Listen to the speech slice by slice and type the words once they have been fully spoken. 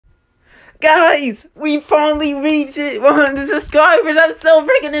Guys, we finally reached it. 100 subscribers. I'm so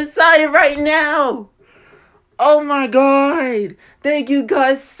freaking excited right now. Oh my god. Thank you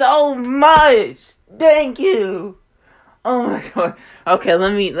guys so much. Thank you. Oh my god. Okay,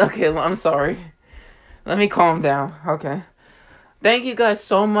 I'm sorry. Let me calm down. Okay. Thank you guys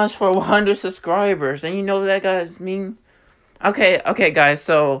so much for 100 subscribers. And you know what that guys mean? Okay, guys.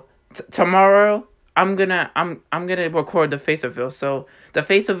 So tomorrow I'm gonna record the face reveal. So the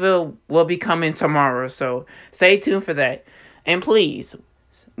face reveal will be coming tomorrow. So stay tuned for that. And please,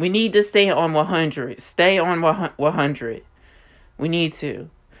 we need to stay on 100. Stay on 100. We need to.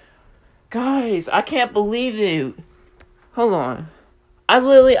 Guys, I can't believe it. Hold on. I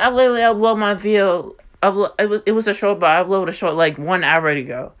literally upload my video. It was a short, but I uploaded a short like 1 hour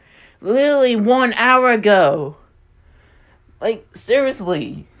ago. Literally 1 hour ago. Like,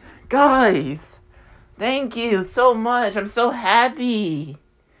 seriously. Guys. Thank you so much. I'm so happy.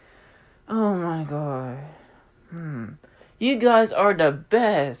 Oh my god. You guys are the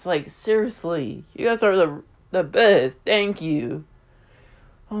best. Like, seriously. You guys are the best. Thank you.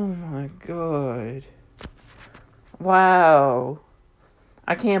 Oh my god. Wow.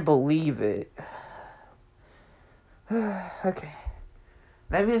 I can't believe it. Okay.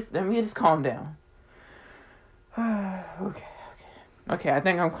 Let me just calm down. Okay, I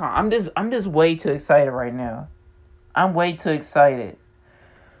think I'm calm. I'm just way too excited right now. I'm way too excited.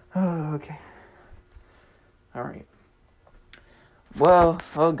 Okay. Alright. Well,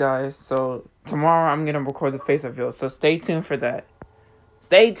 guys, so tomorrow I'm gonna record the face reveal, so stay tuned for that.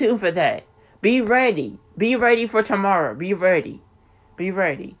 Stay tuned for that. Be ready. Be ready for tomorrow. Be ready. Be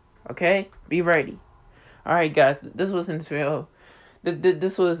ready. Okay? Be ready. Alright, guys, this was in video.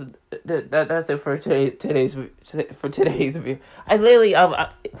 This was that's it for today's video. I literally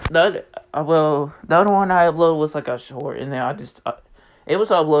the other one I uploaded was like a short, and then it was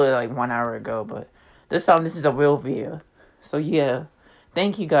uploaded like 1 hour ago, but this time this is a real video. So yeah,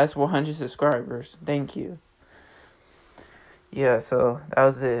 thank you guys for 100 subscribers. Thank you. Yeah, so that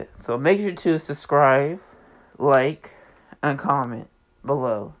was it. So make sure to subscribe, like, and comment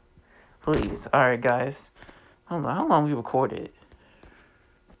below, please. Alright, guys. I don't know how long we recorded.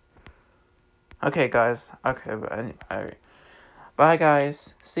 Okay, guys. Okay, alright. Bye,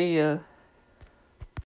 guys. See ya.